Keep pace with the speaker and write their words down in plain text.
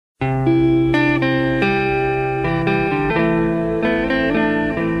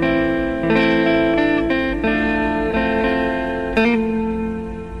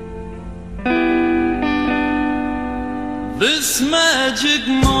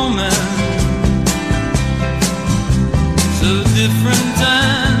different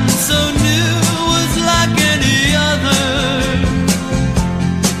and so new, was like any other,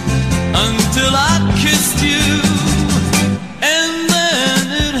 until I kissed you, and then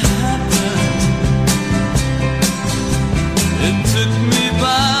it happened. It took me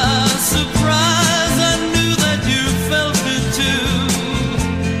by surprise. I knew that you felt it too,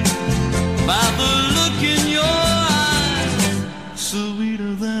 by the look in your eyes,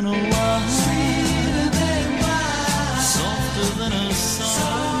 sweeter than a wine, softer than a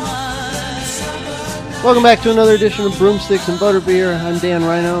summer night. Welcome back to another edition of Broomsticks and Butterbeer. I'm Dan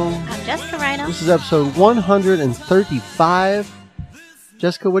Rhino. I'm Jessica Rhino. This is episode 135.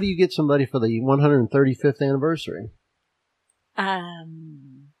 Jessica, what do you get somebody for the 135th anniversary? I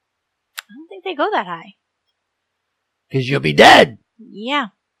don't think they go that high. Because you'll be dead! Yeah.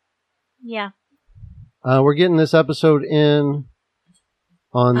 We're getting this episode in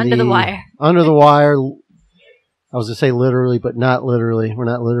on Under the wire. Under the wire. I was going to say literally, but not literally. We're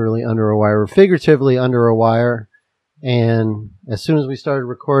not literally under a wire. We're figuratively under a wire. And as soon as we started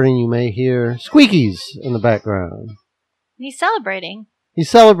recording, you may hear squeakies in the background. He's celebrating. He's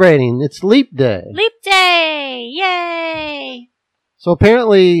celebrating. It's Leap Day. Leap Day! Yay! So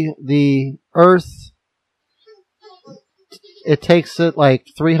apparently the Earth, it takes it like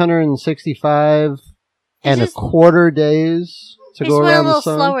 365 and a quarter days to go around the sun. He's a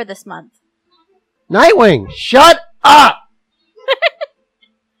little slower this month. Nightwing, shut up!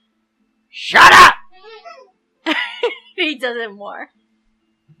 Shut up! He does it more.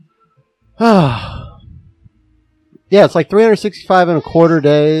 Yeah, it's like 365 and a quarter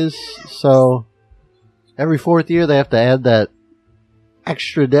days. So every fourth year they have to add that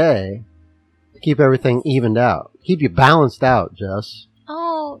extra day to keep everything evened out. Keep you balanced out, Jess.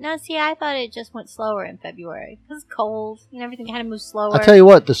 Oh, now see, I thought it just went slower in February. Because it's cold and everything kind of moves slower. I'll tell you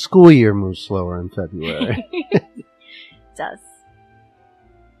what, the school year moves slower in February. It does.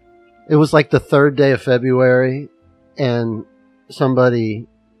 It was like the third day of February, and somebody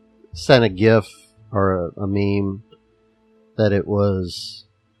sent a GIF or a meme that it was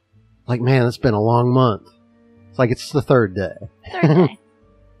like, man, it's been a long month. It's like it's the third day. Third day.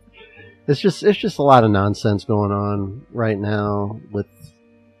 It's just a lot of nonsense going on right now with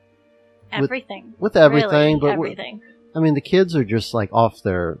everything. With everything, really, but everything. I mean, the kids are just like off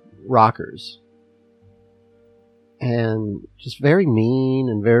their rockers and just very mean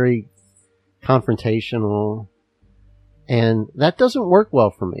and very confrontational. And that doesn't work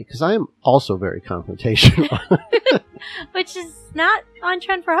well for me because I am also very confrontational. Which is not on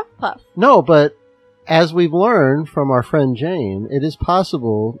trend for Hufflepuff. No, but as we've learned from our friend Jane, it is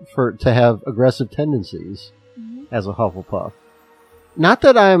possible to have aggressive tendencies as a Hufflepuff. Not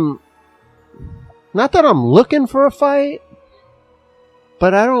that I'm looking for a fight,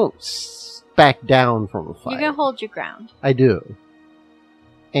 but I don't back down from a fight. You're going to hold your ground. I do.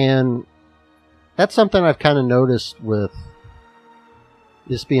 And that's something I've kind of noticed with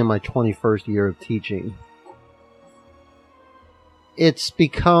this being my 21st year of teaching. It's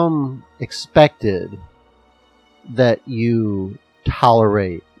become expected that you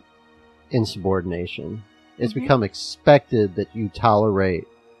tolerate insubordination. It's become expected that you tolerate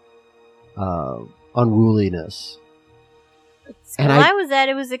unruliness. And I was at,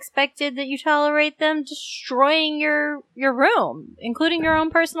 it was expected that you tolerate them destroying your room, including your own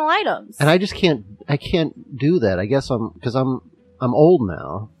personal items. And I can't do that. I guess because I'm old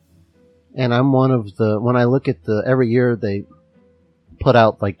now, and I'm one of the, when I look at every year they put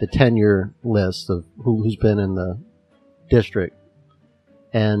out like the tenure list of who's been in the district,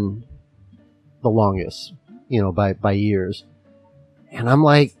 and the longest, by years. And I'm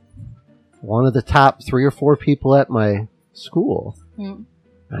like one of the top 3 or 4 people at my school.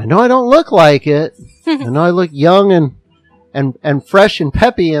 I know I don't look like it. I know I look young and fresh and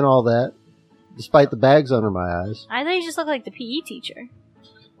peppy and all that, despite the bags under my eyes. I thought you just looked like the PE teacher.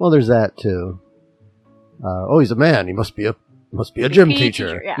 Well, there's that too. He's a man. He must be a gym PE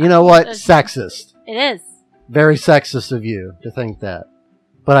teacher. yeah. You know what? Sexist. It is. Very sexist of you to think that.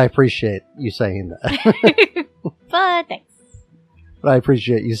 But I appreciate you saying that. But thanks. But I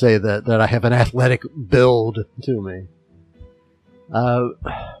appreciate you say that I have an athletic build to me.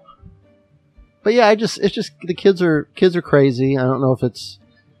 But yeah, it's just the kids are crazy. I don't know if it's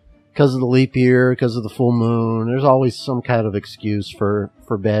because of the leap year, because of the full moon. There's always some kind of excuse for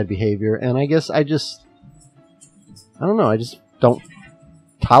bad behavior, and I guess I don't know. I just don't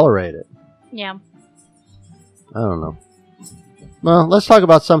tolerate it. Yeah. I don't know. Well, let's talk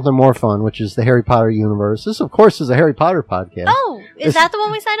about something more fun, which is the Harry Potter universe. This, of course, is a Harry Potter podcast. Oh, is that the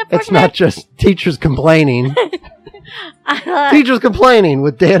one we signed up for It's today? not just teachers complaining. Teachers complaining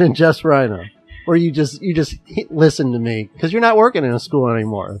with Dan and Jess Rhino. Or you just listen to me because you're not working in a school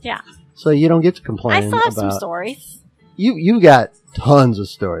anymore. Yeah. So you don't get to complain. I still have some stories. You got tons of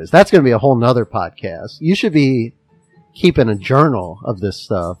stories. That's going to be a whole nother podcast. You should be keeping a journal of this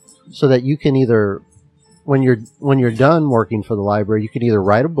stuff so that you can either, when you're done working for the library, you can either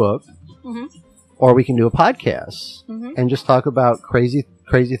write a book or we can do a podcast and just talk about crazy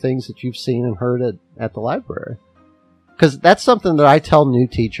things that you've seen and heard at the library. Because that's something that I tell new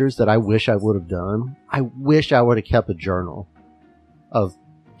teachers that I wish I would have done. I wish I would have kept a journal of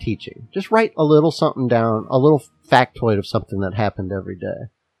teaching. Just write a little something down, a little factoid of something that happened every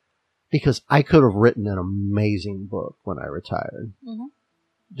day. Because I could have written an amazing book when I retired.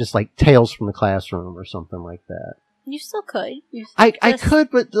 Just like Tales from the Classroom or something like that. You still could. I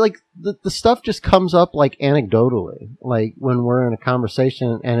could, but like the stuff just comes up like anecdotally. Like when we're in a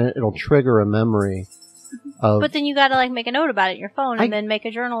conversation and it'll trigger a memory. But then you gotta like make a note about it in your phone and then make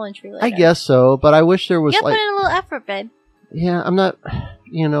a journal entry later. I guess so, but I wish there was you gotta put in a little effort, babe. Yeah, I'm not,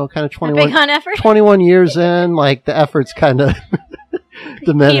 kind of 21. Big on effort? 21 years in, like the effort's kind of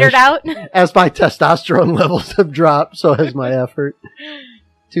diminished. Petered out? As my testosterone levels have dropped, so has my effort.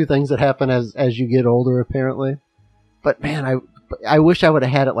 Two things that happen as you get older, apparently. But man, I wish I would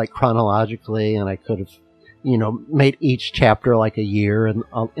have had it like chronologically, and I could have, made each chapter like a year in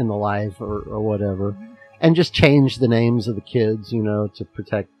the life or whatever, and just change the names of the kids, to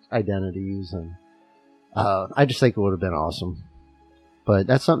protect identities. And I just think it would have been awesome. But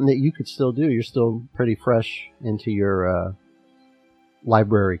that's something that you could still do. You're still pretty fresh into your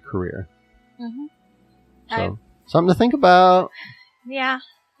library career. So something to think about. Yeah,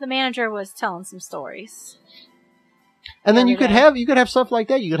 the manager was telling some stories. And then you could have stuff like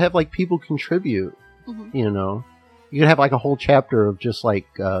that. You could have like people contribute. You could have like a whole chapter of just like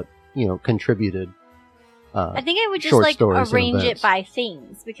contributed. I think I would just like arrange it by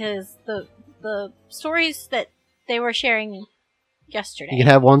themes because the stories that they were sharing yesterday. You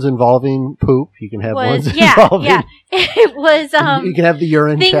can have ones involving poop. You can have ones involving. Yeah, it was. You can have the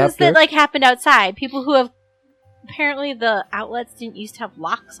urine things chapter. That like happened outside. People who have. Apparently, the outlets didn't used to have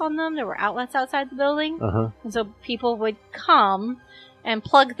locks on them. There were outlets outside the building. And so people would come and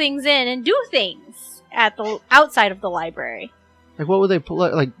plug things in and do things at the outside of the library. Like, what would they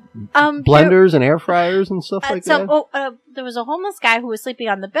plug? Like, blenders and air fryers and stuff like that? There was a homeless guy who was sleeping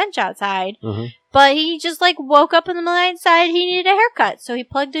on the bench outside. But he just, like, woke up in the middle of the night and decided he needed a haircut. So he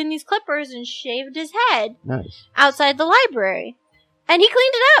plugged in these clippers and shaved his head outside the library. And he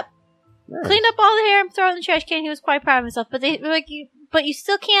cleaned it up. Nice. Cleaned up all the hair and threw it in the trash can. He was quite proud of himself. But they were like, but you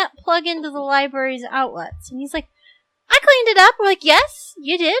still can't plug into the library's outlets. And he's like, I cleaned it up. We're like, yes,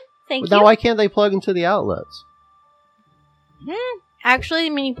 you did. Thank you. Now, why can't they plug into the outlets? Actually,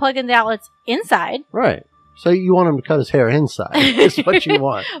 you plug in the outlets inside. Right. So you want him to cut his hair inside. Is what you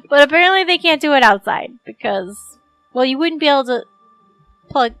want. But apparently they can't do it outside because, you wouldn't be able to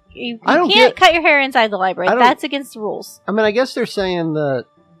plug. You can't cut your hair inside the library. That's against the rules. I mean, I guess they're saying that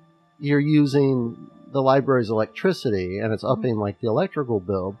you're using the library's electricity and it's upping like the electrical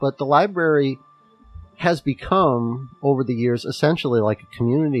bill, but the library has become over the years essentially like a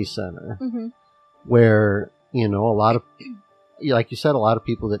community center where, a lot of, like you said, a lot of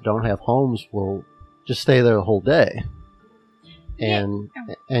people that don't have homes will just stay there the whole day. And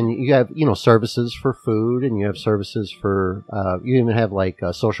you have, services for food and you have services for, you even have like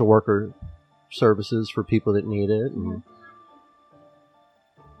social worker services for people that need it. And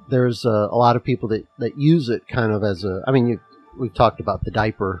there's a lot of people that use it kind of as we've talked about the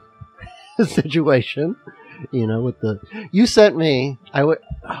diaper situation, you sent me, I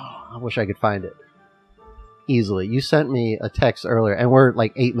wish I could find it easily. You sent me a text earlier and we're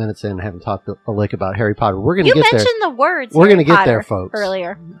like 8 minutes in and haven't talked a lick about Harry Potter. We're going to get there. You mentioned the words We're going to get there, folks.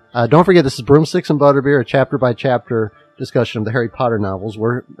 Earlier. Don't forget, this is Broomsticks and Butterbeer, a chapter by chapter discussion of the Harry Potter novels.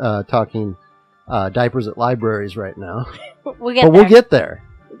 We're talking diapers at libraries right now. We'll get there.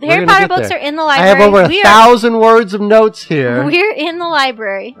 The Harry Potter books are in the library. I have over 1,000 words of notes here. We're in the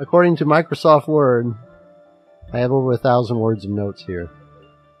library. According to Microsoft Word, I have over 1,000 words of notes here.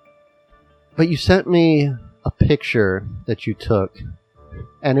 But you sent me a picture that you took,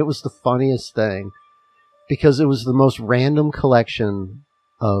 and it was the funniest thing because it was the most random collection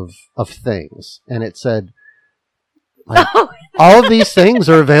of things, and it said, like, all of these things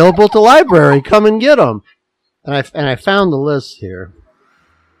are available at the library. Come and get them. And I found the list here.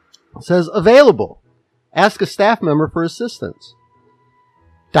 It says, available. Ask a staff member for assistance.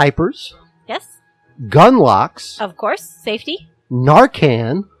 Diapers. Yes. Gun locks. Of course. Safety.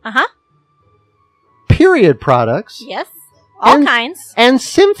 Narcan. Uh-huh. Period products. Yes. All kinds. And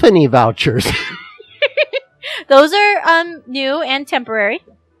symphony vouchers. Those are new and temporary.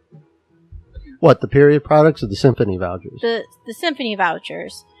 What, the period products or the symphony vouchers? The symphony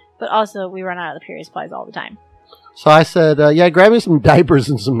vouchers, but also we run out of the period supplies all the time. So I said, yeah, grab me some diapers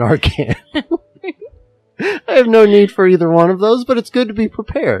and some Narcan. I have no need for either one of those, but it's good to be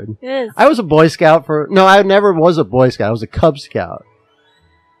prepared. It is. I was a Boy Scout No, I never was a Boy Scout. I was a Cub Scout.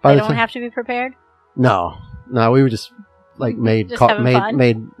 They don't have to be prepared? No, we were just like made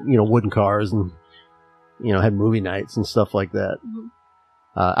wooden cars and had movie nights and stuff like that. Mm-hmm.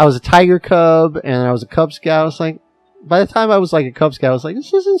 I was a Tiger Cub and I was a Cub Scout. I was like, by the time I was like a Cub Scout, I was like,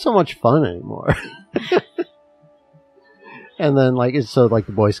 this isn't so much fun anymore. And then the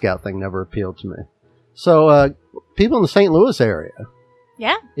Boy Scout thing never appealed to me. So people in the St. Louis area.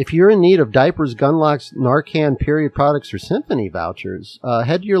 Yeah. If you're in need of diapers, gun locks, Narcan, period products, or symphony vouchers,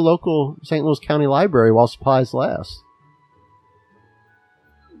 head to your local St. Louis County Library while supplies last.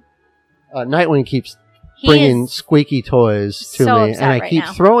 Nightwing keeps bringing squeaky toys to me, and I keep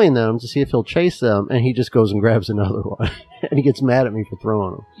throwing them to see if he'll chase them, and he just goes and grabs another one, and he gets mad at me for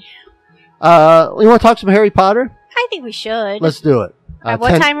throwing them. You want to talk some Harry Potter? I think we should. Let's do it. At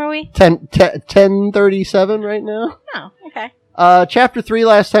what time are we? 10:37 right now. Oh, okay. Chapter 3,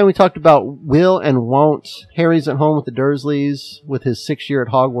 last time we talked about will and won't. Harry's at home with the Dursleys, with his 6th year at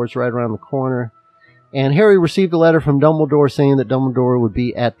Hogwarts right around the corner. And Harry received a letter from Dumbledore saying that Dumbledore would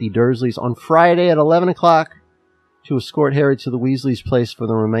be at the Dursleys on Friday at 11 o'clock to escort Harry to the Weasleys' place for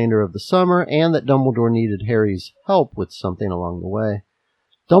the remainder of the summer, and that Dumbledore needed Harry's help with something along the way.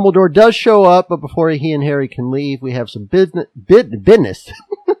 Dumbledore does show up, but before he and Harry can leave, we have some business.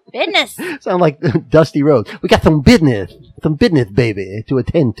 Business. Sound like Dusty Rhodes. We got some business, baby, to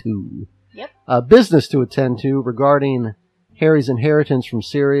attend to. Yep. Business to attend to regarding Harry's inheritance from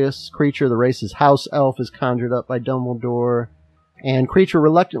Sirius. Creature, the race's house elf, is conjured up by Dumbledore, and Creature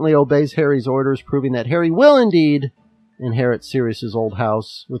reluctantly obeys Harry's orders, proving that Harry will indeed inherit Sirius's old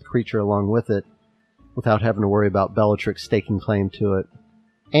house, with Creature along with it, without having to worry about Bellatrix staking claim to it.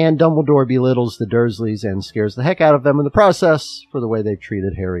 And Dumbledore belittles the Dursleys and scares the heck out of them in the process for the way they've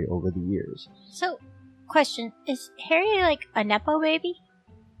treated Harry over the years. So, question, is Harry like a Nepo baby?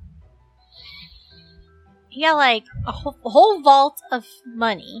 He got like a whole vault of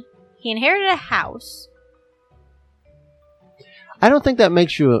money. He inherited a house. I don't think that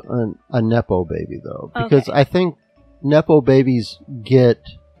makes you a Nepo baby, though. Because I think Nepo babies get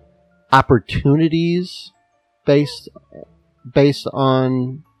opportunities based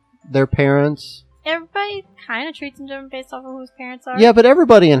on their parents. Everybody kind of treats them different based off of whose parents are. Yeah, but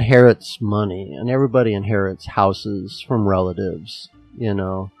everybody inherits money, and everybody inherits houses from relatives,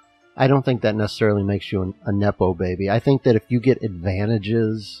 I don't think that necessarily makes you a Nepo baby. I think that if you get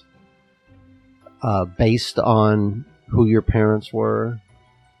advantages based on who your parents were,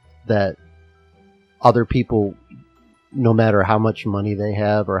 that other people, no matter how much money they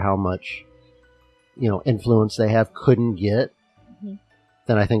have or how much influence they have, couldn't get,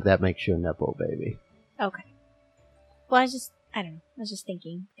 then I think that makes you a Nepo baby. Okay. Well, I don't know. I was just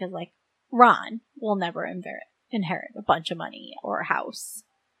thinking, because, Ron will never inherit a bunch of money or a house.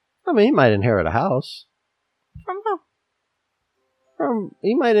 I mean, he might inherit a house. From who?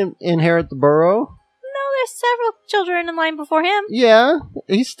 He might inherit the borough. No, there's several children in line before him. Yeah,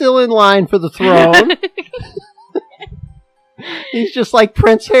 he's still in line for the throne. He's just like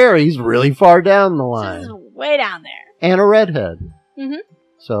Prince Harry. He's really far down the line. This is way down there. And a redhead. Mm-hmm.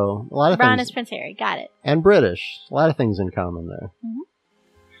 So, a lot of Ron things. is Prince Harry. Got it. And British. A lot of things in common there.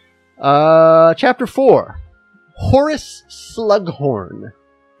 Mm-hmm. Chapter 4. Horace Slughorn.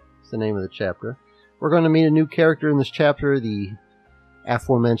 That's the name of the chapter. We're going to meet a new character in this chapter, the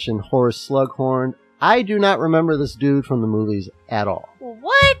aforementioned Horace Slughorn. I do not remember this dude from the movies at all.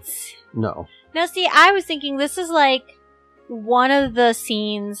 What? No. No, see, I was thinking this is one of the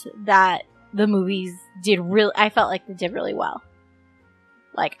scenes that the movies I felt like they did really well.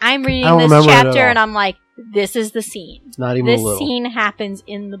 I'm reading this chapter and I'm like, this is the scene. Not even this a little. Scene happens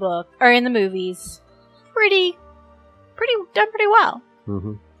in the book, or in the movies. Done pretty well.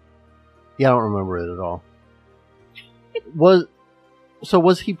 Mm-hmm. Yeah, I don't remember it at all.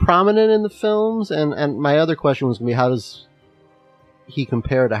 Was he prominent in the films? And my other question was going to be, how does he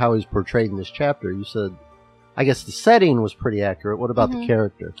compare to how he's portrayed in this chapter? You said, I guess the setting was pretty accurate. What about the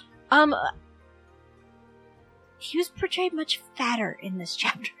character? He was portrayed much fatter in this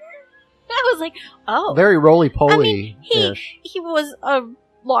chapter. I was like, oh. Very roly-poly-ish. He was a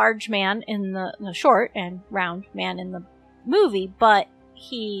large man in the short and round man in the movie, but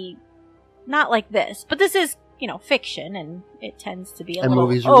he, not like this. But this is, fiction, and it tends to be a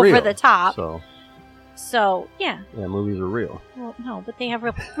little over the top. So, yeah. Yeah, movies are real. Well, no, but they have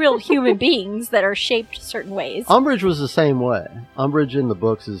real human beings that are shaped certain ways. Umbridge was the same way. Umbridge in the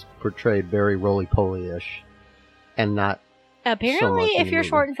books is portrayed very roly-poly-ish and not Apparently, so much if you're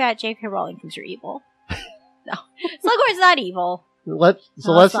short and fat, J.K. Rowling thinks you're evil. No. Slughorn's not evil. Let's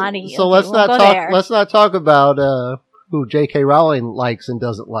not talk about who J.K. Rowling likes and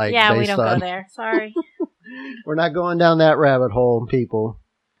doesn't like. Yeah, we don't go there. Sorry. We're not going down that rabbit hole, people.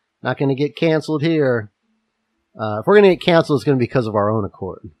 Not going to get canceled here. If we're going to get canceled, it's going to be because of our own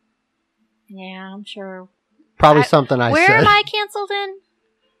accord. Yeah, I'm sure. Probably something I said. Where am I canceled in?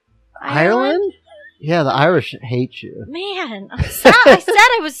 Ireland? Yeah, the Irish hate you. Man, I said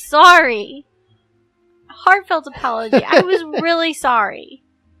I was sorry. Heartfelt apology. I was really sorry.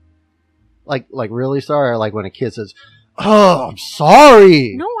 Like really sorry? Or like when a kid says, "Oh, I'm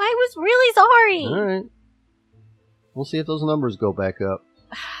sorry." No, I was really sorry. All right. We'll see if those numbers go back up.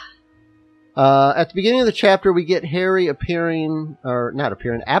 At the beginning of the chapter, we get Harry apparating for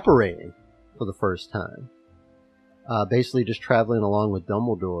the first time. Basically just traveling along with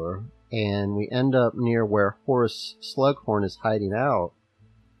Dumbledore. And we end up near where Horace Slughorn is hiding out.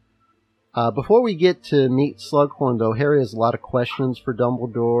 Before we get to meet Slughorn, though, Harry has a lot of questions for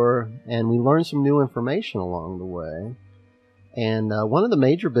Dumbledore, and we learn some new information along the way. And one of the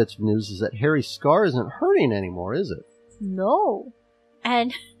major bits of news is that Harry's scar isn't hurting anymore, is it? No.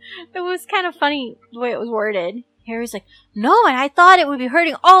 And it was kind of funny the way it was worded. Harry's like, no, and I thought it would be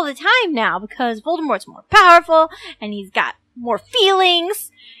hurting all the time now because Voldemort's more powerful, and he's got more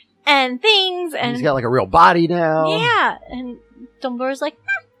feelings and things. And he's got like a real body now. Yeah. And Dumbledore's like,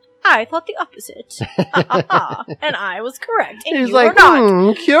 I thought the opposite. And I was correct. And he's you like, were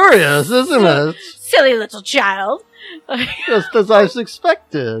not. Curious, isn't it? Silly little child. Just as I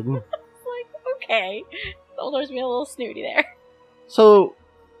suspected. Like, okay. Dumbledore's being a little snooty there. So,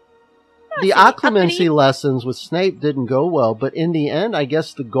 the occlumency lessons with Snape didn't go well, but in the end, I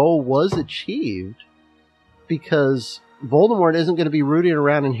guess the goal was achieved. Because Voldemort isn't going to be rooting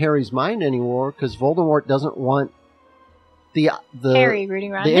around in Harry's mind anymore, because Voldemort doesn't want the Harry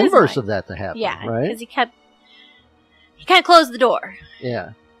rooting around the in inverse his of that to happen. Yeah, right? because he kind of closed the door.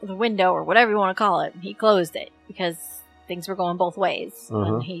 Yeah, the window or whatever you want to call it. He closed it because things were going both ways,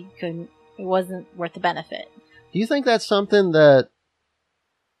 and he couldn't. It wasn't worth the benefit. Do you think that's something that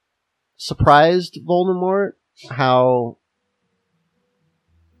surprised Voldemort? How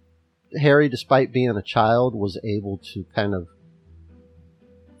Harry, despite being a child, was able to kind of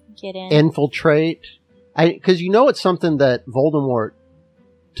get in, infiltrate. Because it's something that Voldemort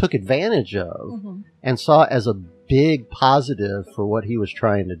took advantage of and saw as a big positive for what he was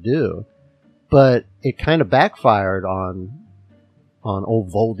trying to do, but it kind of backfired on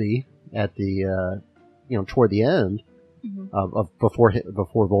old Voldy at the toward the end of before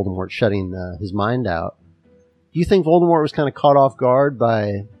Voldemort shutting his mind out. Do you think Voldemort was kind of caught off guard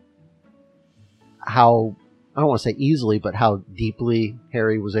by how, I don't want to say easily, but how deeply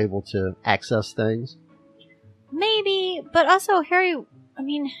Harry was able to access things? Maybe, but also Harry, I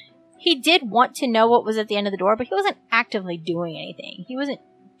mean, he did want to know what was at the end of the door, but he wasn't actively doing anything. He wasn't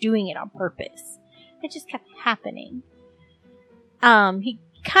doing it on purpose. It just kept happening. He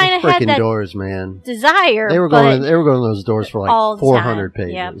kind of had that doors, man. desire. They were going to those doors for like 400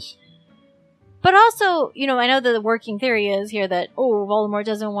 pages. Yep. But also, I know that the working theory is here that, Voldemort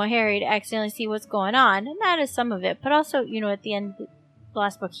doesn't want Harry to accidentally see what's going on, and that is some of it. But also, at the end of the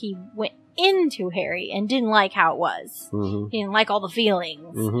last book, he went into Harry and didn't like how it was. He didn't like all the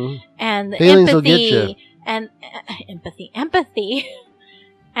feelings and the feelings empathy will get you. And empathy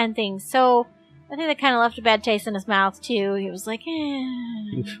and things. So I think that kind of left a bad taste in his mouth too. He was like,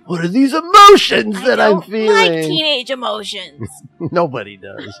 what are these emotions that I'm feeling? I don't like teenage emotions. Nobody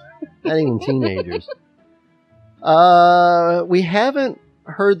does. Not even teenagers. We haven't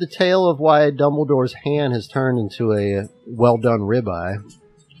heard the tale of why Dumbledore's hand has turned into a well-done ribeye.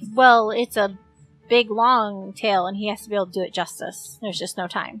 Well, it's a big, long tale, and he has to be able to do it justice. There's just no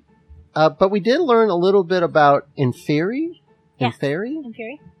time. But we did learn a little bit about Inferi. Yes.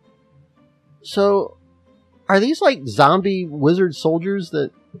 Inferi? So, are these like zombie wizard soldiers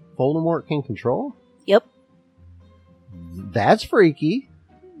that Voldemort can control? Yep. That's freaky.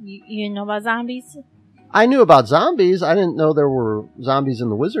 You know about zombies? I knew about zombies. I didn't know there were zombies in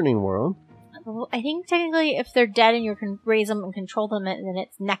the wizarding world. Well, I think technically if they're dead and you can raise them and control them, then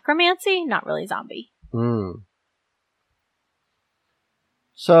it's necromancy, not really zombie.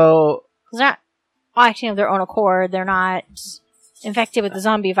 So... they're not acting of their own accord. They're not infected with the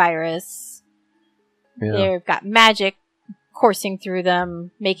zombie virus. Yeah. They've got magic coursing through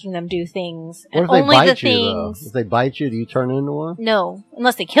them, making them do things. What And if they only bite the you, things. though? If they bite you, do you turn into one? No,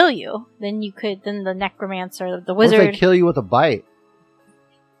 unless they kill you, then you could. Then the necromancer, the What if wizard, they kill you with a bite?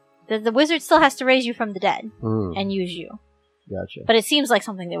 the wizard still has to raise you from the dead Mm, and use you. gotcha. But it seems like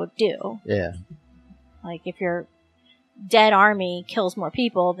something they would do. Yeah. Like if your dead army kills more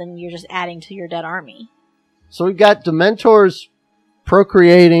people, then you're just adding to your dead army. So we've got Dementors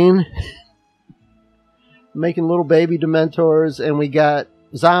procreating, making little baby Dementors, and we got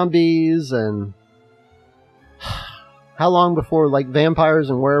zombies, and how long before like vampires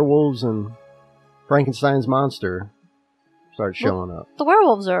and werewolves and Frankenstein's monster start showing up? The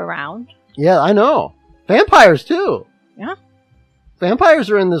werewolves are around. Yeah, I know. Vampires too. Yeah. Vampires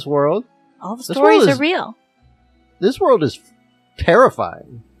are in this world. All the This stories world are is- real. This world is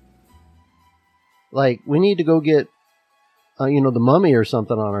terrifying. Like, we need to go get, the mummy or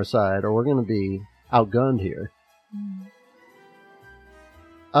something on our side, or we're going to be outgunned here.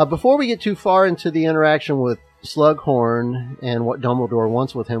 Before we get too far into the interaction with Slughorn and what Dumbledore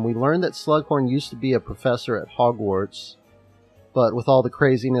wants with him, we learned that Slughorn used to be a professor at Hogwarts, but with all the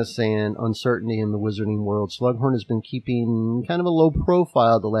craziness and uncertainty in the wizarding world, Slughorn has been keeping kind of a low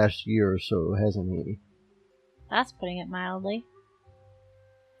profile the last year or so, hasn't he? That's putting it mildly.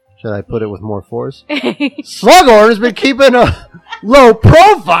 Should I put it with more force? Slughorn has been keeping a low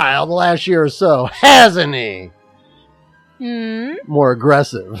profile the last year or so, hasn't he? More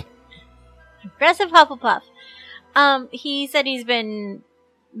aggressive. Aggressive Hufflepuff. He said he's been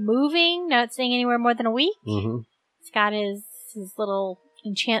moving, not staying anywhere more than a week. Mm-hmm. He's got his little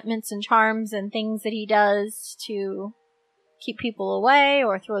enchantments and charms and things that he does to keep people away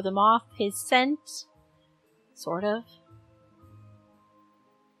or throw them off his scent. Sort of.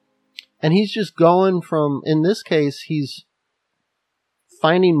 And he's just going from, in this case, he's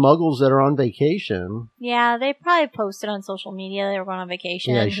finding muggles that are on vacation. Yeah, they probably posted on social media they were going on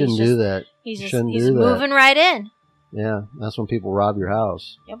vacation. Yeah, you shouldn't do that. He's moving right in. Yeah, that's when people rob your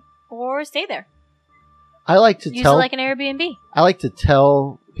house. Yep. Or stay there. I like to Use tell it like an Airbnb. I like to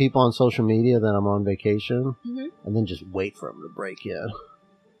tell people on social media that I'm on vacation, Mm-hmm. and then just wait for them to break in.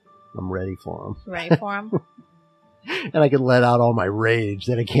 I'm ready for them. Ready for him. And I can let out all my rage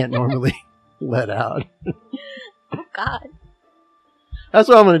that I can't normally let out. Oh, God. That's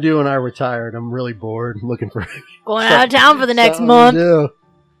what I'm going to do when I retire, and I'm really bored. I'm looking for Going out of town for the next something month. to do.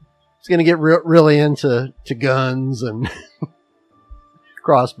 It's going to get really into guns and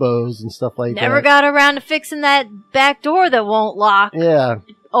crossbows and stuff like that. Never got around to fixing that back door that won't lock. Yeah.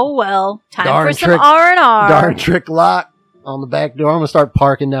 Oh, well. Time Darn for some trick- R&R. Darn trick lock on the back door. I'm going to start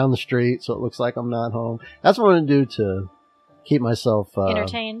parking down the street so it looks like I'm not home. That's what I'm going to do to keep myself...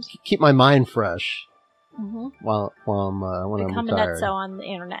 entertained. Keep my mind fresh Mm-hmm. when I'm Becoming retired. nutso on the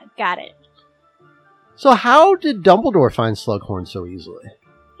internet. Got it. So how did Dumbledore find Slughorn so easily?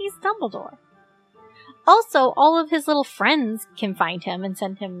 He's Dumbledore. Also, all of his little friends can find him and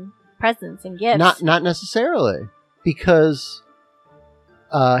send him presents and gifts. Not necessarily, because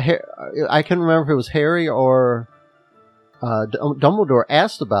I can remember if it was Harry or Dumbledore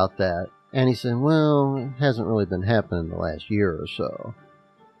asked about that, and he said, "Well, it hasn't really been happening the last year or so."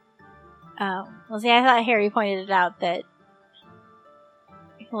 Oh. Well, see, I thought Harry pointed it out that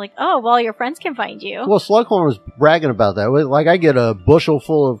like, oh, well, your friends can find you. Well, Slughorn was bragging about that. Like, I get a bushel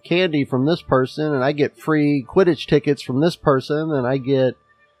full of candy from this person, and I get free Quidditch tickets from this person, and I get,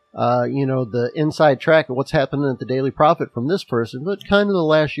 the inside track of what's happening at the Daily Prophet from this person. But kind of the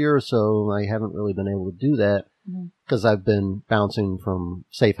last year or so, I haven't really been able to do that because I've been bouncing from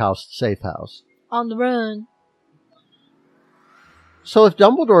safe house to safe house. On the run. So if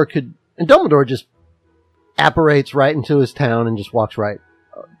Dumbledore could... And Dumbledore just apparates right into his town and just walks right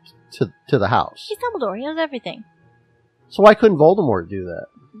to the house. He's Dumbledore. He knows everything. So why couldn't Voldemort do that?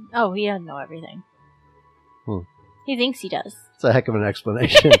 Oh, he doesn't know everything. He thinks he does. It's a heck of an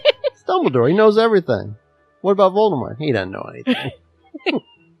explanation. It's Dumbledore. He knows everything. What about Voldemort? He doesn't know anything.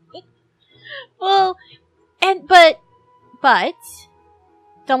 Well, but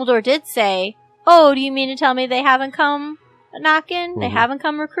Dumbledore did say, "Oh, do you mean to tell me they haven't come knocking? They haven't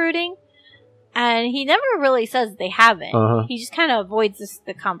come recruiting?" And he never really says they haven't. Uh-huh. He just kind of avoids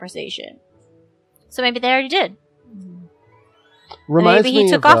the conversation. So maybe they already did. Maybe he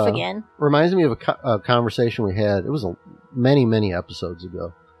took off again. Reminds me of a conversation we had. It was many, many episodes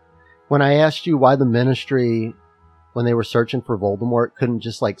ago. When I asked you why the Ministry, when they were searching for Voldemort, couldn't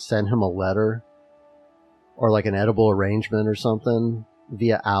just send him a letter or an edible arrangement or something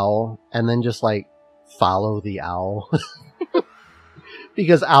via owl, and then just follow the owl.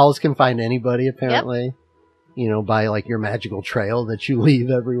 Because owls can find anybody, apparently. Yep. By your magical trail that you leave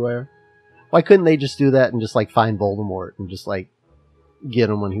everywhere. Why couldn't they just do that and just, like, find Voldemort and just, like, get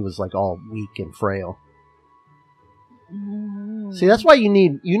him when he was, like, all weak and frail? See, that's why you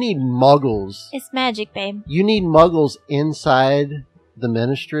need muggles. It's magic, babe. You need muggles inside the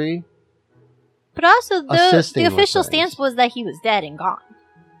Ministry. But also, the official things. stance was that he was dead and gone.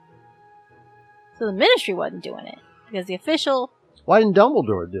 So the Ministry wasn't doing it. Because the official... Why didn't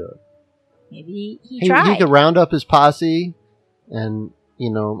Dumbledore do it? Maybe he tried. He could round up his posse and,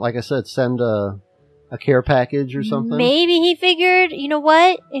 like I said, send a care package or something. Maybe he figured, you know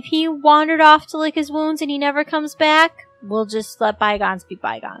what? If he wandered off to lick his wounds and he never comes back, we'll just let bygones be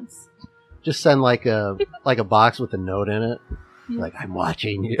bygones. Just send like a box with a note in it. Like, I'm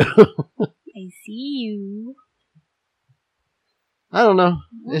watching you. I see you. I don't know.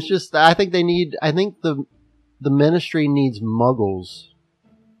 It's just, I think the Ministry needs muggles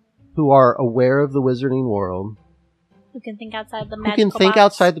who are aware of the wizarding world. Who can think outside the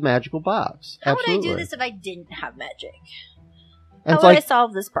magical box. How Absolutely. would I do this if I didn't have magic? And How would I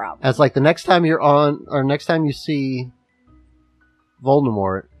solve this problem? It's like the next time you're on, or next time you see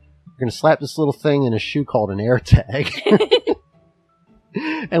Voldemort, you're going to slap this little thing in his shoe called an air tag.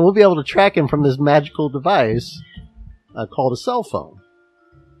 And we'll be able to track him from this magical device called a cell phone.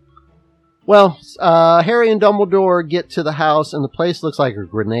 Well, Harry and Dumbledore get to the house, and the place looks like a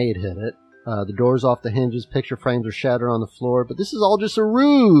grenade hit it. The door's off the hinges, picture frames are shattered on the floor, but this is all just a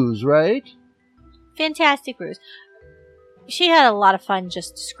ruse, right? Fantastic ruse. She had a lot of fun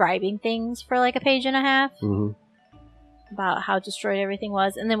just describing things for like a page and a half. Mm-hmm. About how destroyed everything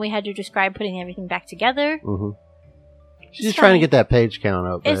was, and then we had to describe putting everything back together. Mm-hmm. She's just trying to get that page count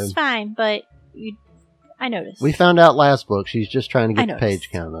up, babe. It's fine, but I noticed. We found out last book she's just trying to get the page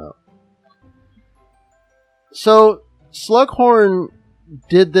count up. So, Slughorn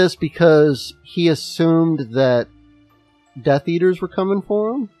did this because he assumed that Death Eaters were coming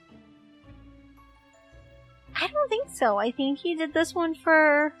for him? I don't think so. I think he did this one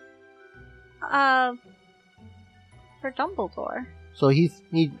for Dumbledore. So he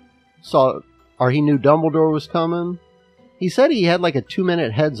saw, or he knew Dumbledore was coming? He said he had like a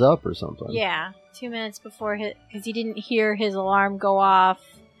 2-minute heads up or something. Yeah, 2 minutes before because he didn't hear his alarm go off.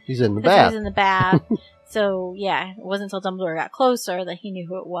 He's in the bath. He was in the bath. So, yeah, it wasn't until Dumbledore got closer that he knew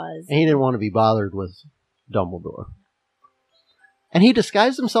who it was. And he didn't want to be bothered with Dumbledore. And he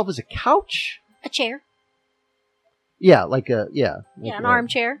disguised himself as a couch? A chair. Yeah, like a, yeah. Yeah, an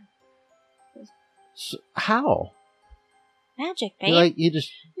armchair. So, how? Magic, babe. He just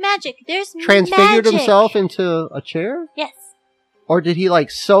magic. There's transfigured magic. himself into a chair? Yes. Or did he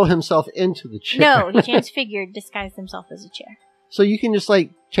sew himself into the chair? No, he transfigured, disguised himself as a chair. So you can just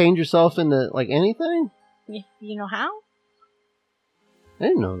change yourself into anything? You know how? I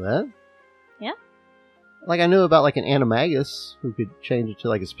didn't know that. Yeah. I knew about an animagus who could change it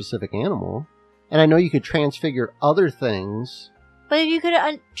to a specific animal. And I know you could transfigure other things. But if you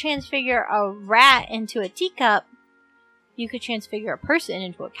could transfigure a rat into a teacup, you could transfigure a person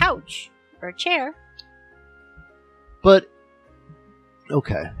into a couch or a chair. But,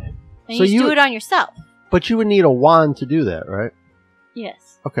 okay. And so you do it on yourself. But you would need a wand to do that, right?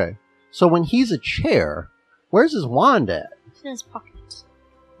 Yes. Okay. So when he's a chair, where's his wand at? It's in his pocket.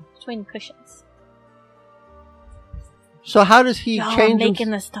 Between cushions. So how does he change?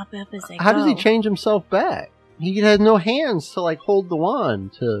 Making this stuff up as they go. How does he change himself back? He has no hands to hold the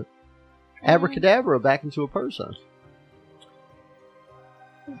wand to abracadabra back into a person.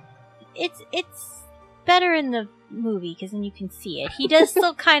 It's better in the movie because then you can see it. He does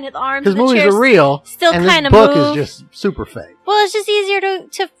still kind of the arms. Because movies are real. Still and kind this of book move. is just super fake. Well, it's just easier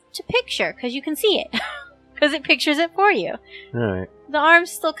to picture because you can see it because it pictures it for you. All right. The arms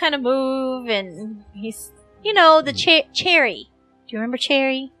still kind of move, and he's the Cherry. Do you remember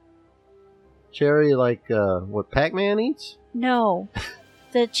Cherry? Cherry, what Pac-Man eats? No,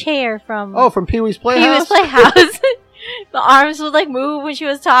 the chair from from Pee-wee's Playhouse. Pee-wee's Playhouse. The arms would move when she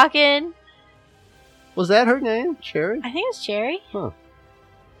was talking. Was that her name? Cherry? I think it was Cherry. Huh.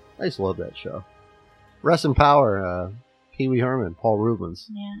 I used to love that show. Rest in Power, Pee Wee Herman, Paul Rubens.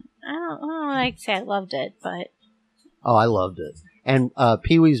 Yeah. I don't like to say I loved it, but... Oh, I loved it. And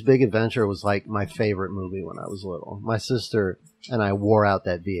Pee Wee's Big Adventure was my favorite movie when I was little. My sister and I wore out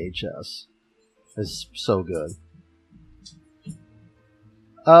that VHS. It's so good.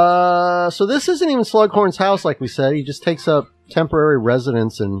 So this isn't even Slughorn's house, like we said. He just takes up temporary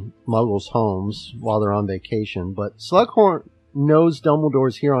residence in Muggles' homes while they're on vacation. But Slughorn knows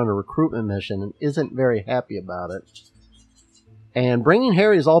Dumbledore's here on a recruitment mission and isn't very happy about it. And bringing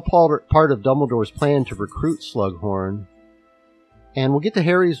Harry is all part of Dumbledore's plan to recruit Slughorn. And we'll get to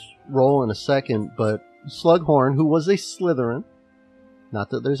Harry's role in a second, but Slughorn, who was a Slytherin, Not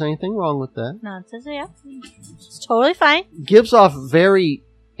that there's anything wrong with that. No, yeah. It's totally fine. Gives off very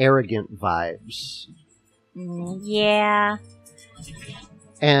arrogant vibes. Yeah.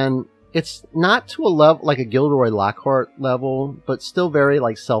 And it's not to a level like a Gilderoy Lockhart level, but still very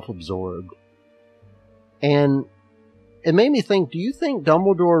like self-absorbed. And it made me think, do you think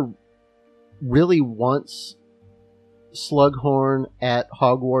Dumbledore really wants Slughorn at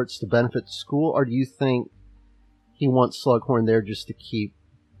Hogwarts to benefit the school, or do you think he wants Slughorn there just to keep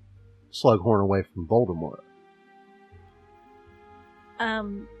Slughorn away from Voldemort?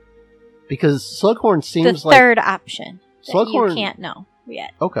 Because Slughorn seems like... The third option that Slughorn... you can't know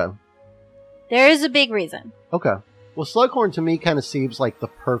yet. Okay. There is a big reason. Okay. Well, Slughorn to me kind of seems like the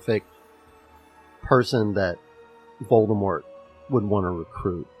perfect person that Voldemort would want to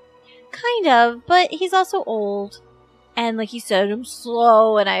recruit. Kind of, but he's also old. And like you said, I'm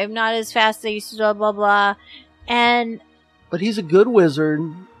slow and I'm not as fast as I used to, blah, blah, blah. But he's a good wizard.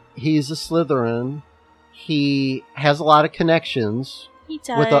 He's a Slytherin. He has a lot of connections. He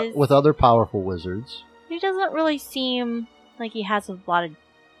does. With other powerful wizards. He doesn't really seem like he has a lot of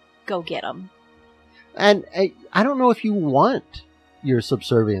go get him. And I don't know if you want your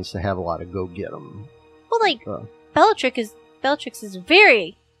subservients to have a lot of go get him. Well, like, Bellatrix is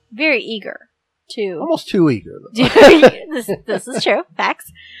very, very eager to... Almost too eager, though. This is true. Facts.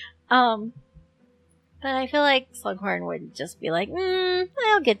 But I feel like Slughorn would just be like,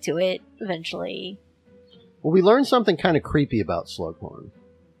 I'll get to it eventually. Well, we learned something kind of creepy about Slughorn.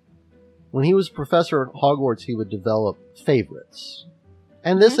 When he was professor at Hogwarts, he would develop favorites.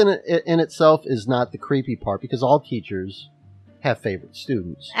 And this in itself is not the creepy part, because all teachers have favorite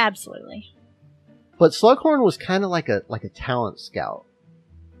students. Absolutely. But Slughorn was kind of like a talent scout.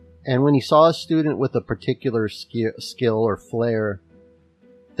 And when he saw a student with a particular skill or flair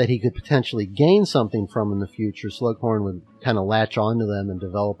that he could potentially gain something from in the future, Slughorn would kind of latch onto them and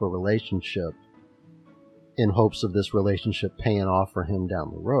develop a relationship in hopes of this relationship paying off for him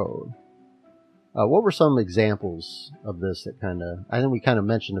down the road. What were some examples of this that I think we kind of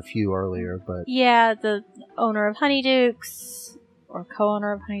mentioned a few earlier, but... Yeah, the owner of Honeydukes, or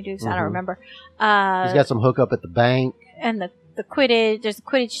co-owner of Honeydukes, I don't remember. He's got some hookup at the bank. And the Quidditch, there's a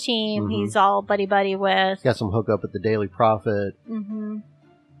Quidditch team he's all buddy-buddy with. He's got some hookup at the Daily Prophet.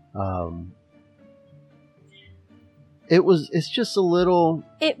 It's just a little...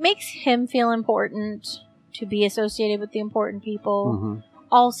 It makes him feel important to be associated with the important people.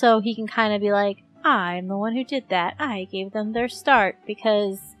 Also, he can kind of be like, I'm the one who did that. I gave them their start,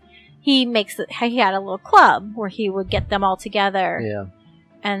 because he had a little club where he would get them all together. Yeah.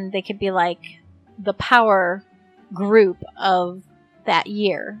 And they could be like the power group of that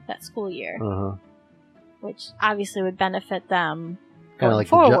school year. Which obviously would benefit them kind of like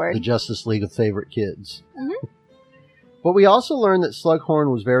forward. The Justice League of favorite kids. But we also learned that Slughorn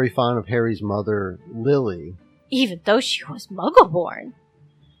was very fond of Harry's mother, Lily. Even though she was Muggle-born.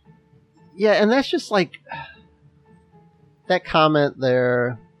 Yeah, and that's just like that comment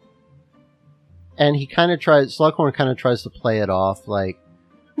there. And Slughorn kind of tries to play it off like,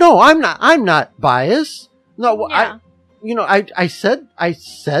 no, I'm not biased. No, yeah. I said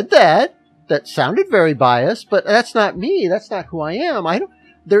that. That sounded very biased, but that's not me. That's not who I am.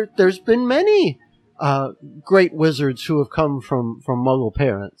 There's been many great wizards who have come from Muggle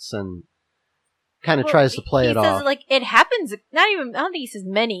parents, and kind of tries to play it off. He says, like, it happens, I don't think he says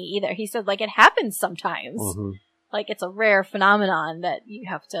many either. He said, like, it happens sometimes. Like, it's a rare phenomenon that you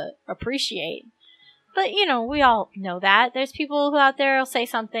have to appreciate. But, we all know that. There's people who out there will say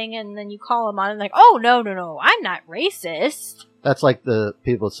something, and then you call them on and like, oh, no, I'm not racist. That's like the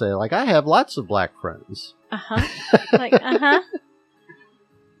people say, like, I have lots of black friends. Like,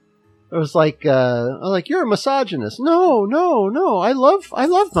 It was like, you're a misogynist. No. I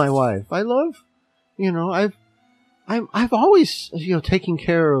love my wife. I love, I've always, taken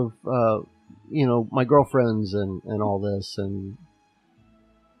care of, my girlfriends and all this. And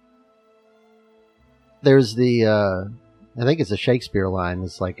there's I think it's a Shakespeare line.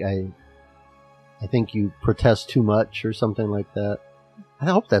 It's like, I think you protest too much or something like that. I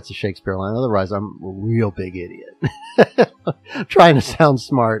hope that's a Shakespeare line. Otherwise, I'm a real big idiot. Trying to sound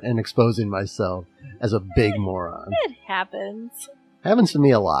smart and exposing myself as a big moron. It happens. Happens to me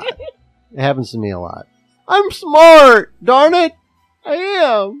a lot. It happens to me a lot. I'm smart! Darn it! I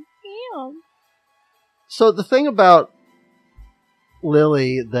am! So the thing about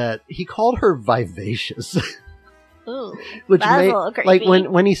Lily, that he called her vivacious. Ooh, which that's made, a little creepy. like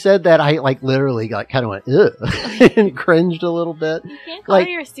when he said that, I literally got kind of went ugh, and cringed a little bit. You can't call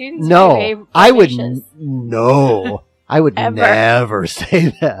your students no, I would Ever. never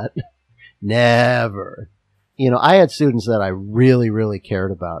say that. Never. I had students that I really, really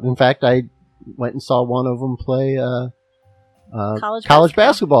cared about. In fact, I went and saw one of them play college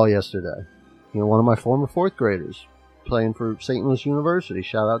basketball yesterday. One of my former fourth graders playing for St. Louis University.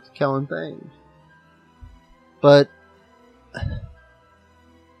 Shout out to Kellen Thames. But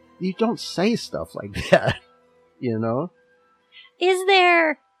you don't say stuff like that, Is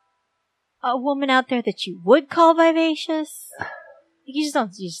there a woman out there that you would call vivacious? You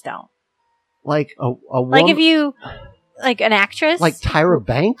just don't. Like a woman, like if you, like an actress, like Tyra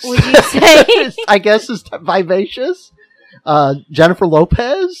Banks, would you say? I guess is vivacious. Jennifer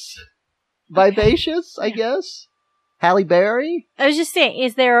Lopez, vivacious. I guess. Halle Berry. I was just saying,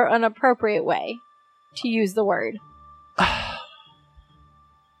 is there an appropriate way to use the word?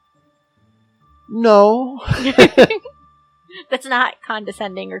 No. That's not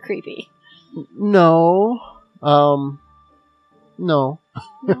condescending or creepy. No. No.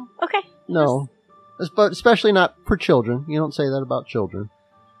 Okay. No. But especially not for children. You don't say that about children.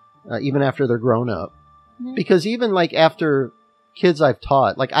 Even after they're grown up. Mm-hmm. Because even like after kids I've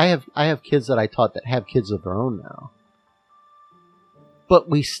taught, like I have kids that I taught that have kids of their own now. But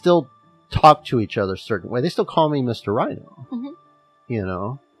we still talk to each other a certain way. They still call me Mr. Rhino.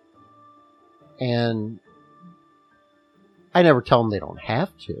 Mm-hmm. And I never tell them they don't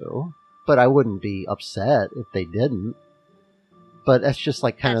have to, but I wouldn't be upset if they didn't. But that's just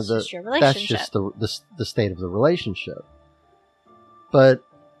like kind of the state of the relationship. But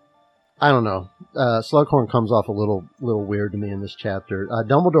I don't know. Slughorn comes off a little weird to me in this chapter.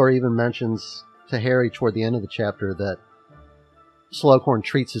 Dumbledore even mentions to Harry toward the end of the chapter that Slughorn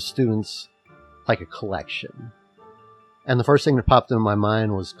treats his students like a collection. And the first thing that popped into my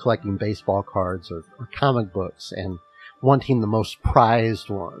mind was collecting baseball cards or comic books and wanting the most prized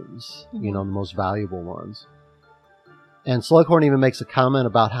ones, mm-hmm. The most valuable ones. And Slughorn even makes a comment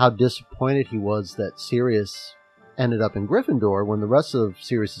about how disappointed he was that Sirius ended up in Gryffindor when the rest of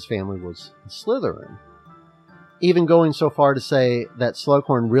Sirius's family was in Slytherin. Even going so far to say that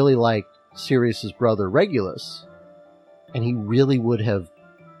Slughorn really liked Sirius's brother Regulus, and he really would have,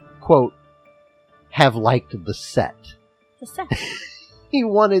 quote, have liked the set. The set. He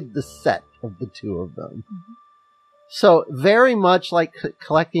wanted the set of the two of them. Mm-hmm. So very much like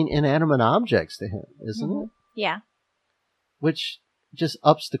collecting inanimate objects to him, isn't mm-hmm. it? Yeah. Which just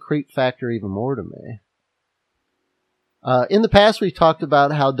ups the creep factor even more to me. In the past, we've talked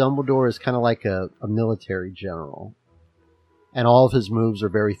about how Dumbledore is kind of like a military general. And all of his moves are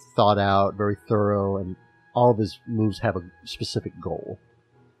very thought out, very thorough, and all of his moves have a specific goal.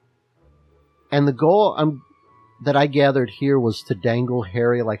 And the goal that I gathered here was to dangle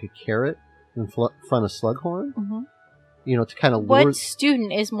Harry like a carrot in front of Slughorn. Mm-hmm. To kind of lure... What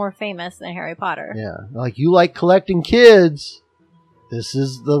student is more famous than Harry Potter? Yeah. Like, you like collecting kids. This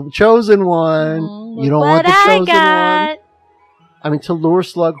is the chosen one. You don't want the chosen one. I mean, to lure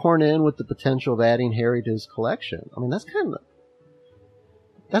Slughorn in with the potential of adding Harry to his collection. I mean, that's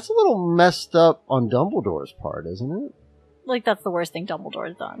a little messed up on Dumbledore's part, isn't it? Like, that's the worst thing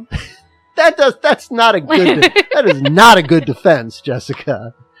Dumbledore's done. That's not a good, that is not a good defense,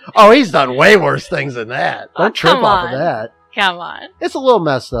 Jessica. Oh, he's done way worse things than that. Don't trip off of that. Come on. It's a little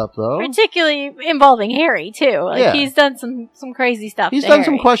messed up, though. Particularly involving Harry, too. Like, he's done some crazy stuff. He's done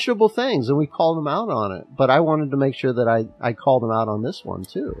some questionable things, and we called him out on it. But I wanted to make sure that I called him out on this one,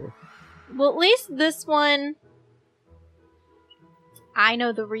 too. Well, at least this one, I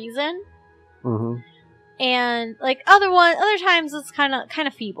know the reason. Mm-hmm. And, like, other times it's kind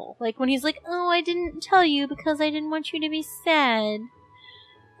of feeble. Like, when he's like, oh, I didn't tell you because I didn't want you to be sad.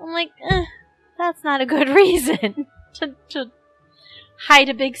 I'm like, that's not a good reason to hide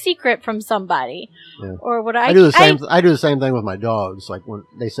a big secret from somebody. Yeah. Or what I do the same thing with my dogs. Like, when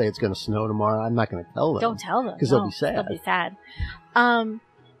they say it's going to snow tomorrow, I'm not going to tell them. Don't tell them. Because they'll be sad. They'll be sad.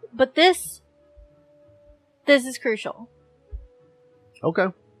 But this is crucial. Okay.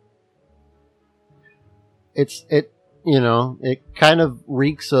 It kind of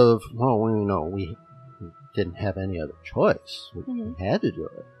reeks of, we didn't have any other choice. We had to do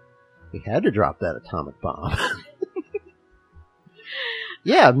it. We had to drop that atomic bomb.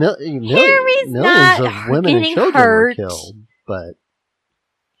 Yeah, millions of women and children were killed, but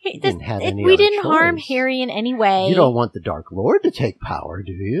we didn't harm Harry in any way. You don't want the Dark Lord to take power,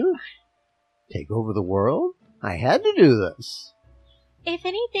 do you? Take over the world? I had to do this. If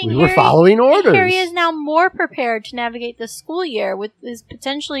anything, we were following orders. Harry is now more prepared to navigate the school year with his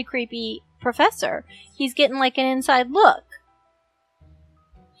potentially creepy professor. He's getting like an inside look.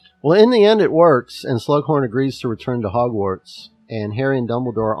 Well, in the end, it works, and Slughorn agrees to return to Hogwarts, and Harry and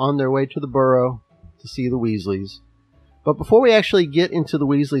Dumbledore are on their way to the Burrow to see the Weasleys. But before we actually get into the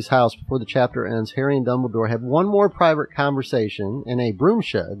Weasley's house, before the chapter ends, Harry and Dumbledore have one more private conversation in a broom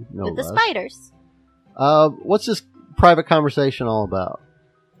shed, no with the less. spiders. What's this private conversation all about?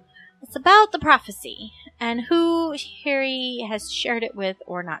 It's about the prophecy and who Harry has shared it with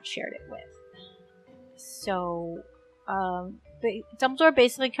or not shared it with. So, Dumbledore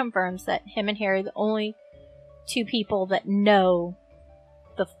basically confirms that him and Harry are the only two people that know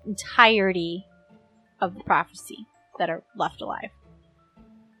the entirety of the prophecy that are left alive.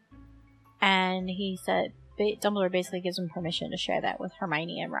 And he said, Dumbledore basically gives him permission to share that with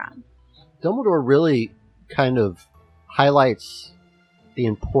Hermione and Ron. Dumbledore really kind of highlights the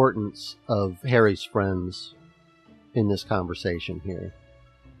importance of Harry's friends in this conversation here.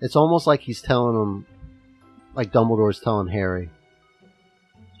 It's almost like he's telling them, like Dumbledore's telling Harry,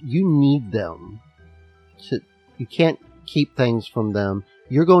 you need them. You can't keep things from them.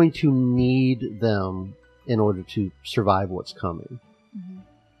 You're going to need them in order to survive what's coming. Mm-hmm.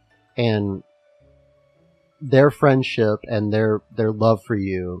 And their friendship and their love for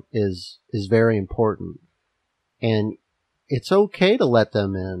you is very important. And it's okay to let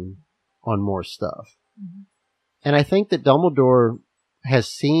them in on more stuff. Mm-hmm. And I think that Dumbledore has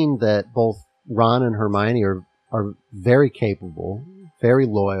seen that both Ron and Hermione are very capable, very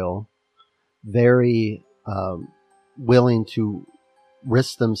loyal, very willing to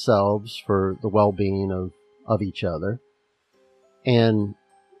risk themselves for the well-being of each other. And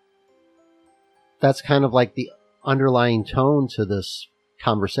that's kind of like the underlying tone to this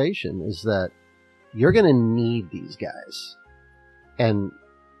conversation, is that you're going to need these guys. And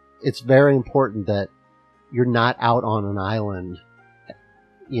it's very important that you're not out on an island,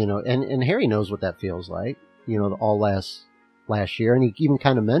 and Harry knows what that feels like, all last year. And he even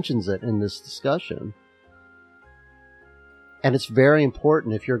kind of mentions it in this discussion. And it's very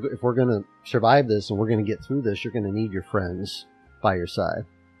important if we're going to survive this and we're going to get through this, you're going to need your friends by your side.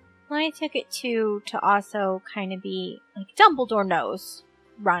 Well, I took it to also kind of be like Dumbledore knows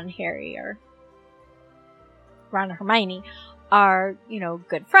Ron and Harry, or Ron and Hermione are,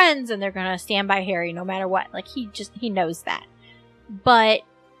 good friends, and they're going to stand by Harry no matter what. Like, he knows that. But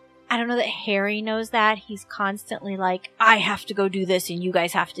I don't know that Harry knows that. He's constantly like, I have to go do this and you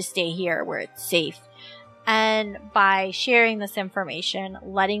guys have to stay here where it's safe. And by sharing this information,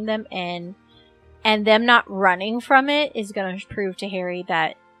 letting them in, and them not running from it is going to prove to Harry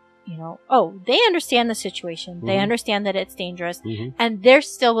that, they understand the situation. Mm-hmm. They understand that it's dangerous. Mm-hmm. And they're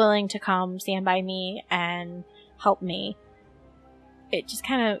still willing to come stand by me and help me. It's just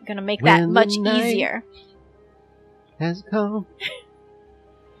kind of going to make that much easier. Has come.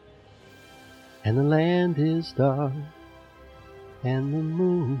 And the land is dark. And the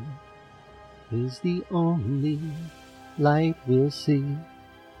moon is the only light we'll see.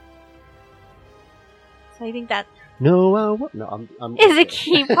 So I think that I'm is a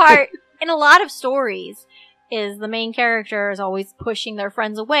key part in a lot of stories. Is the main character is always pushing their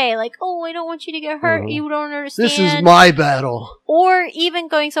friends away, like, "Oh, I don't want you to get hurt. You don't understand. This is my battle." Or even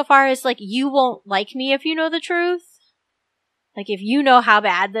going so far as like, "You won't like me if you know the truth. Like, if you know how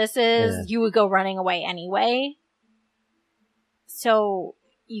bad this is, you would go running away anyway." So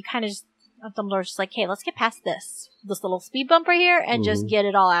you kind of just, Dumbledore's just like, "Hey, let's get past this little speed bump right here and just get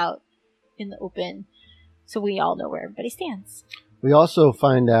it all out in the open, so we all know where everybody stands." We also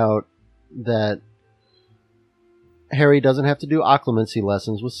find out that Harry doesn't have to do occlumency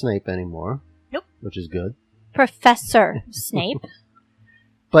lessons with Snape anymore. Nope. Which is good. Professor Snape.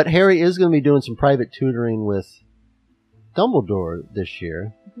 But Harry is going to be doing some private tutoring with Dumbledore this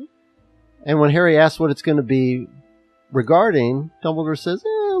year. Mm-hmm. And when Harry asks what it's going to be regarding, Dumbledore says,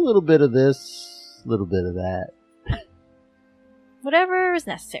 a little bit of this, a little bit of that. Whatever is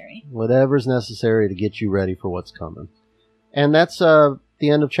necessary. Whatever's necessary to get you ready for what's coming. And that's the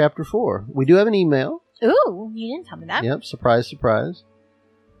end of chapter 4. We do have an email. Ooh, you didn't tell me that. Yep, surprise, surprise.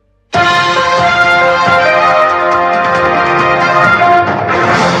 Well,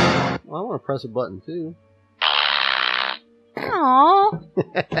 I want to press a button, too. Aww.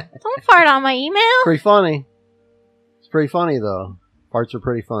 Don't fart on my email. Pretty funny. It's pretty funny, though. Parts are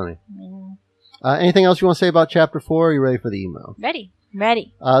pretty funny. Anything else you want to say about chapter 4? Are you ready for the email? Ready.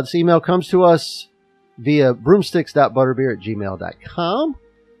 This email comes to us via broomsticks.butterbeer@gmail.com.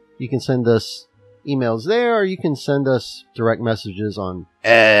 You can send us emails there, or you can send us direct messages on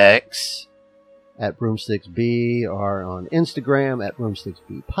X at broomsticksb, or on Instagram at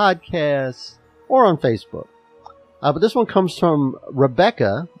broomsticksb podcast, or on Facebook. But this one comes from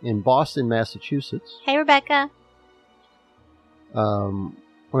Rebecca in Boston, Massachusetts. Hey, Rebecca.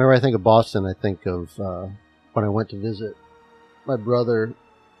 Whenever I think of Boston, I think of when I went to visit my brother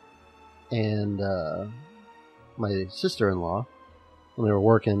and my sister-in-law when they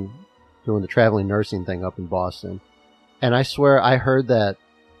were doing the traveling nursing thing up in Boston. And I swear I heard that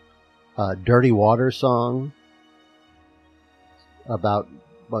Dirty Water song about,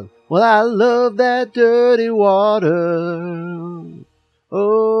 well, I love that dirty water.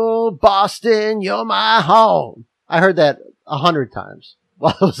 Oh, Boston, you're my home. I heard that 100 times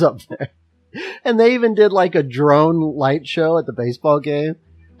while I was up there. And they even did like a drone light show at the baseball game.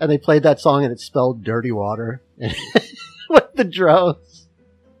 And they played that song and it spelled dirty water with the drones.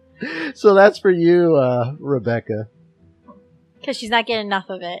 So that's for you, Rebecca. Because she's not getting enough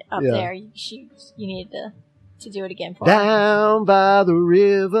of it up there. You need to do it again for her. Down by the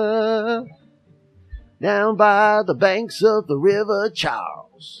river, down by the banks of the River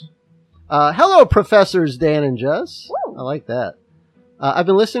Charles. Hello, Professors Dan and Jess. Woo. I like that. I've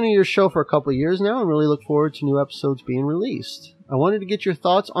been listening to your show for a couple of years now and really look forward to new episodes being released. I wanted to get your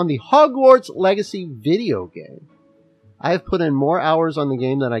thoughts on the Hogwarts Legacy video game. I have put in more hours on the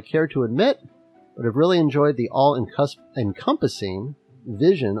game than I care to admit, but I've really enjoyed the all-encompassing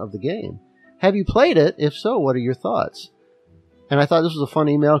vision of the game. Have you played it? If so, what are your thoughts? And I thought this was a fun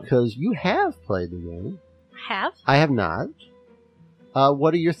email because you have played the game. Have? I have not.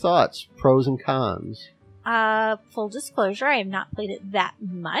 What are your thoughts? Pros and cons? Full disclosure, I have not played it that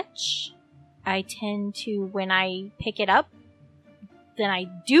much. I tend to, when I pick it up, then I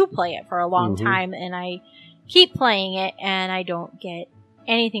do play it for a long time, and I keep playing it, and I don't get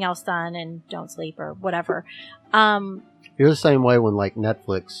anything else done, and don't sleep, or whatever. You're the same way when, like,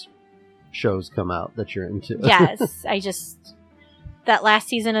 Netflix shows come out that you're into. Yes, that last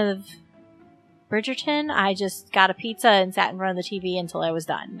season of Bridgerton, I just got a pizza and sat in front of the TV until I was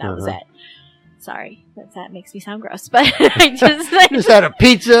done. That was it. Sorry, that makes me sound gross, but I just had a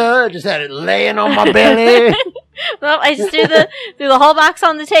pizza, just had it laying on my belly. Well, I just threw the whole box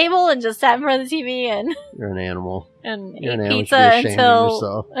on the table and just sat in front of the TV and you're an animal. And you're ate an pizza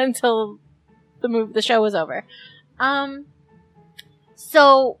until the show was over.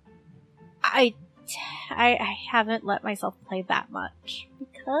 So I haven't let myself play that much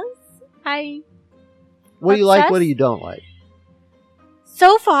because What do you like? What do you don't like?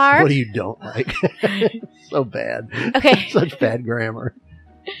 So far, what do you don't like? So bad. Okay. Such bad grammar.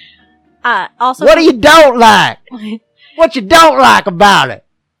 Also, what do you don't like? What you don't like about it?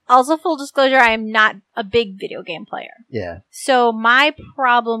 Also, full disclosure, I am not a big video game player. Yeah. So my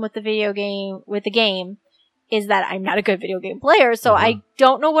problem with the game, is that I'm not a good video game player. So I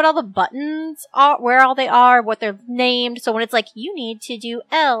don't know what all the buttons are, where all they are, what they're named. So when it's like, you need to do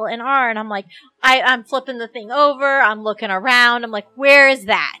L and R, and I'm like, I'm flipping the thing over, I'm looking around, I'm like, where is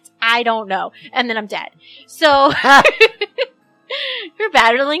that? I don't know. And then I'm dead. So you're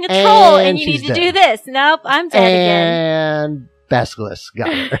battling a troll and you need to do this. Nope, I'm dead again. And Basilisk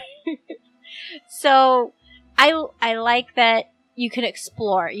got her. So I like that you can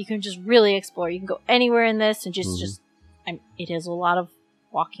explore. You can just really explore. You can go anywhere in this and it is a lot of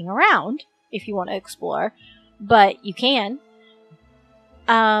walking around if you want to explore, but you can.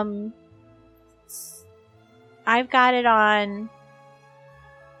 I've got it on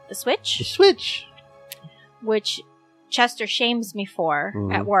the Switch. The Switch. Which Chester shames me for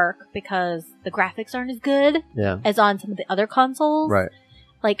at work because the graphics aren't as good as on some of the other consoles. Right.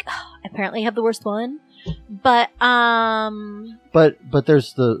 Like, apparently I have the worst one. But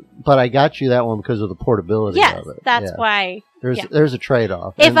there's but I got you that one because of the portability of it. That's why. There's a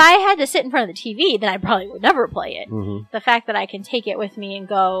trade-off. If I had to sit in front of the TV, then I probably would never play it. Mm-hmm. The fact that I can take it with me and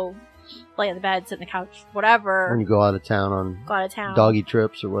go lay on the bed, sit on the couch, whatever. When you go out of town doggy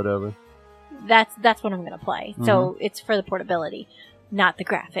trips or whatever. That's what I'm going to play. Mm-hmm. So it's for the portability, not the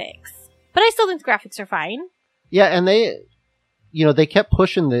graphics. But I still think the graphics are fine. Yeah, and they kept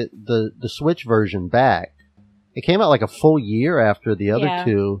pushing the Switch version back. It came out like a full year after the other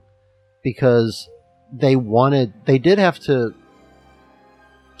two because they did have to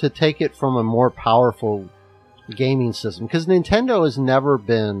take it from a more powerful gaming system because Nintendo has never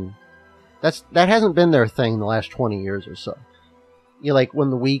been that hasn't been their thing the last 20 years or so. Like when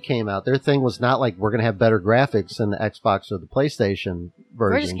the Wii came out, their thing was not like we're going to have better graphics than the Xbox or the PlayStation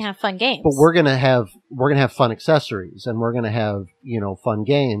versions. We're just going to have fun games. But we're going to have fun accessories and we're going to have, fun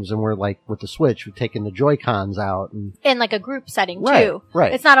games. And we're like with the Switch, we're taking the Joy-Cons out and like a group setting too.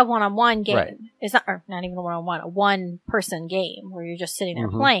 Right. It's not a one-on-one game. Right. It's not even a one-on-one, a one-person game where you're just sitting there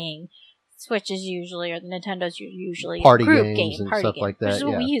playing. Switch is usually, or the Nintendo's usually party a group games game, and stuff like that. Which is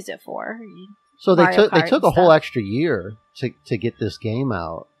what we use it for. So they took a whole extra year to get this game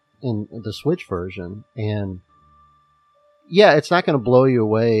out in the Switch version, and it's not going to blow you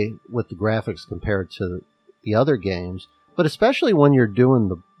away with the graphics compared to the other games, but especially when you're doing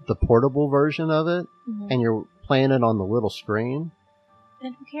the portable version of it and you're playing it on the little screen.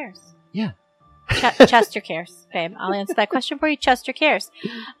 Then who cares? Yeah. Chester cares, babe. I'll answer that question for you. Chester cares.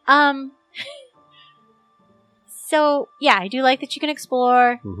 So, yeah, I do like that you can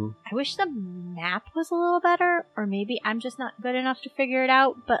explore. Mm-hmm. I wish the map was a little better, or maybe I'm just not good enough to figure it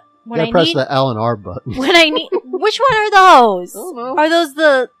out. But when I press need the L and R button. when I need, which one are those? I don't know. Are those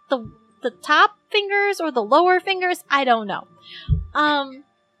the top fingers or the lower fingers? I don't know.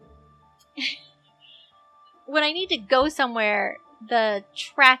 When I need to go somewhere, the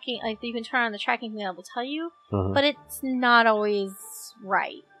tracking, like you can turn on the tracking thing that will tell you, but it's not always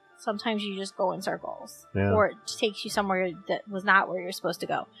right. Sometimes you just go in circles, or it takes you somewhere that was not where you're supposed to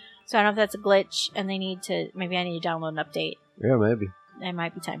go. So I don't know if that's a glitch, and maybe I need to download an update. Yeah, maybe. It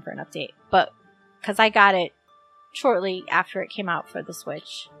might be time for an update, but because I got it shortly after it came out for the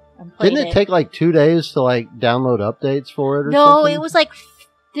Switch. Didn't it take like 2 days to like download updates for it? Or no, something? it was like.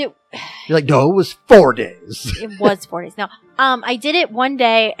 You're like, no, it was 4 days. It was 4 days. No, I did it one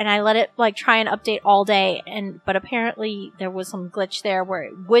day and I let it like try and update all day, but apparently there was some glitch there where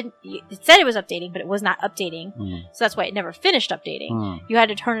it said it was updating, but it was not updating. So that's why it never finished updating. You had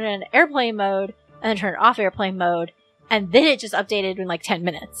to turn it in airplane mode and then turn it off airplane mode, and then it just updated in like 10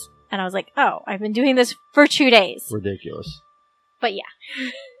 minutes. And I was like, oh, I've been doing this for 2 days. Ridiculous. But yeah.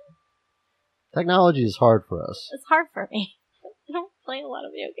 Technology is hard for us. It's hard for me. I don't play a lot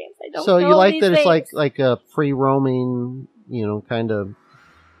of video games. I don't. So know you like these that things. it's like a free roaming, kind of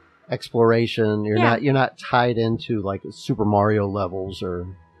exploration. You're not tied into like Super Mario levels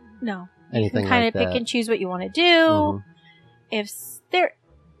or anything you can kind of pick and choose what you want to do. If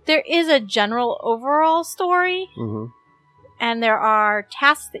there is a general overall story, and there are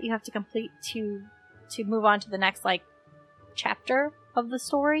tasks that you have to complete to move on to the next like chapter of the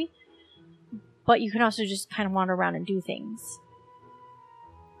story, but you can also just kind of wander around and do things.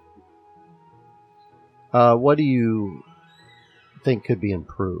 What do you think could be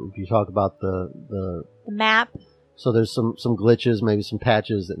improved? You talk about the map. So there's some glitches, maybe some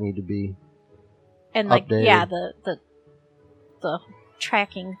patches that need to be and like updated. the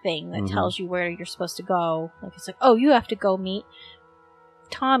tracking thing that tells you where you're supposed to go. Like it's like, oh, you have to go meet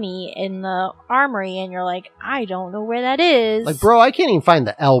Tommy in the armory, and you're like, I don't know where that is. Like, bro, I can't even find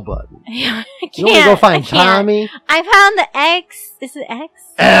the L button. I can't. You want to go find Tommy? I found the X. Is it X?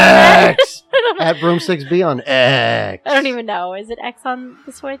 X! At Broom6B on X. I don't even know. Is it X on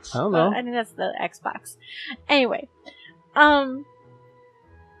the Switch? I don't know. I think that's the Xbox. Anyway.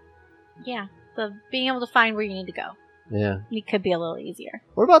 Yeah. The being able to find where you need to go. Yeah. It could be a little easier.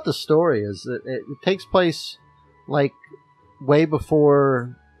 What about the story? Is it takes place, like, way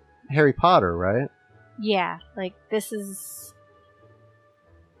before Harry Potter, right? Yeah, like this is.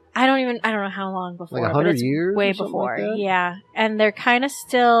 I don't know how long before. Like 100 years, way or something before. like that? Yeah, and they're kind of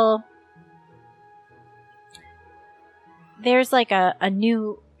still. There's like a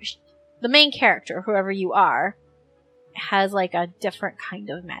new. The main character, whoever you are, has like a different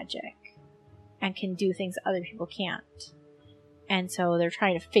kind of magic, and can do things that other people can't. And so they're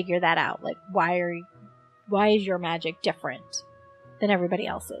trying to figure that out. Like, why is your magic different than everybody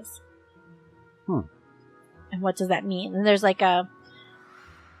else's? And what does that mean? And there's like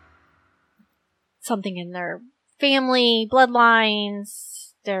something in their family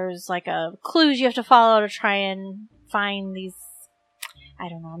bloodlines. There's like clues you have to follow to try and find these. I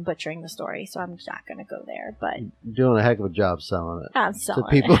don't know. I'm butchering the story, so I'm not going to go there. But you're doing a heck of a job selling it. I'm selling to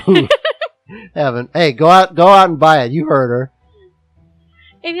people who haven't. Hey, go out and buy it. You heard her.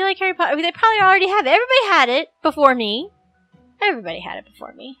 If you like Harry Potter, they probably already have it. Everybody had it before me. Everybody had it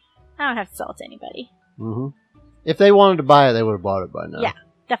before me. I don't have to sell it to anybody. If they wanted to buy it, they would have bought it by now. Yeah,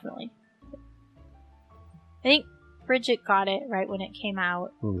 definitely. I think Bridget got it right when it came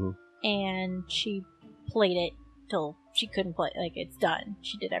out, and she played it till she couldn't play. Like, it's done.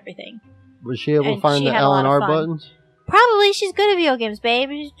 She did everything. Was she able to find the L and R buttons? Probably. She's good at video games, babe.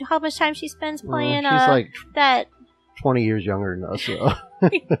 How much time she spends playing she's like that 20 years younger than us, so.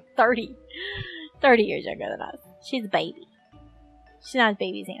 30 years younger than us. She's a baby. She's not as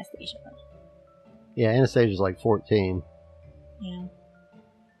baby as Anastasia. Yeah, Anastasia's like 14. Yeah.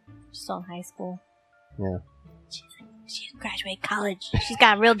 She's still in high school. Yeah. She graduated college. She's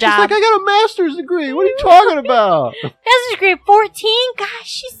got a real job. She's like, I got a master's degree. What are you talking about? Master's degree at 14? Gosh,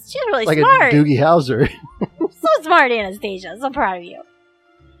 she's really like smart. Like a Doogie Howser. So smart, Anastasia. So proud of you.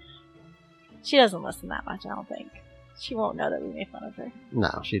 She doesn't listen that much, I don't think. She won't know that we made fun of her.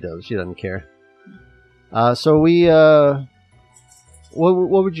 No, she does. She doesn't care. So we,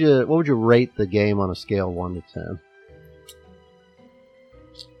 what would you rate the game on a scale of 1 to 10?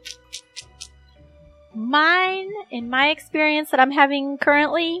 Mine, in my experience that I'm having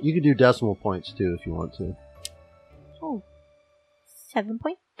currently, you could do decimal points too if you want to.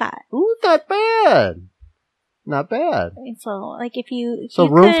 7.5. Ooh, not bad. Not bad. So, like, if you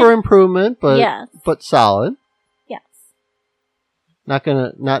room for improvement, but yes. but solid. Yes.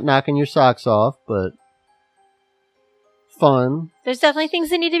 Not knocking your socks off, but fun. There's definitely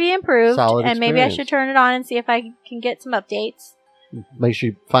things that need to be improved, Solid and maybe I experience. should turn it on and see if I can get some updates. Make sure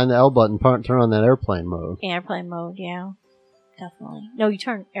you find the L button, turn on that airplane mode. Airplane mode, yeah, definitely. No, you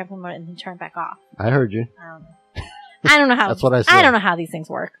turn airplane mode and then turn it back off. I heard you. I don't know how. That's what I said. I don't know how these things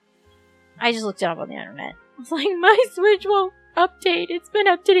work. I just looked it up on the internet. I was like, my Switch won't update. It's been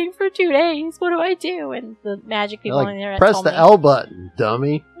updating for 2 days. What do I do? And the magic people on the internet press told the me, L button,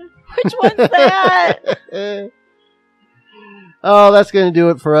 dummy. Which one's that? Oh, that's going to do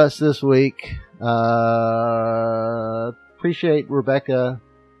it for us this week. Appreciate Rebecca.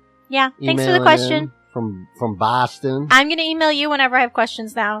 Yeah, thanks for the question. From Boston. I'm going to email you whenever I have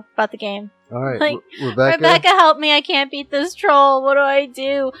questions now about the game. All right, Like, Rebecca. Rebecca, help me. I can't beat this troll. What do I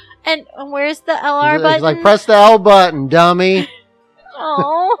do? And where's the LR button? He's like, press the L button, dummy.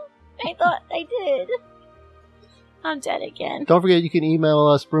 Oh, I thought I did. I'm dead again. Don't forget, you can email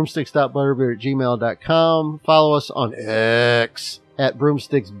us, broomsticks.butterbeer@gmail.com. Follow us on X at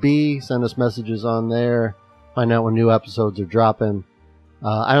broomsticksb. Send us messages on there. Find out when new episodes are dropping.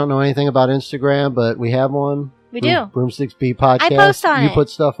 I don't know anything about Instagram, but we have one. We do. Broomsticks B podcast. I post on You it. put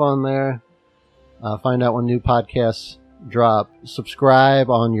stuff on there. Find out when new podcasts drop. Subscribe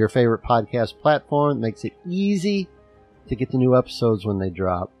on your favorite podcast platform. It makes it easy to get the new episodes when they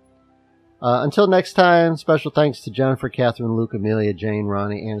drop. Until next time, special thanks to Jennifer, Catherine, Luke, Amelia, Jane,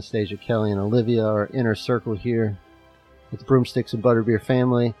 Ronnie, Anastasia, Kelly, and Olivia, our inner circle here with the Broomsticks and Butterbeer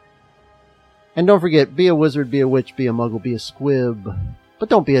family. And don't forget, be a wizard, be a witch, be a muggle, be a squib. But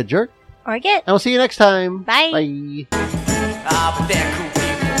don't be a jerk. Or get. And we'll see you next time. Bye. Bye. I'll be there, cool.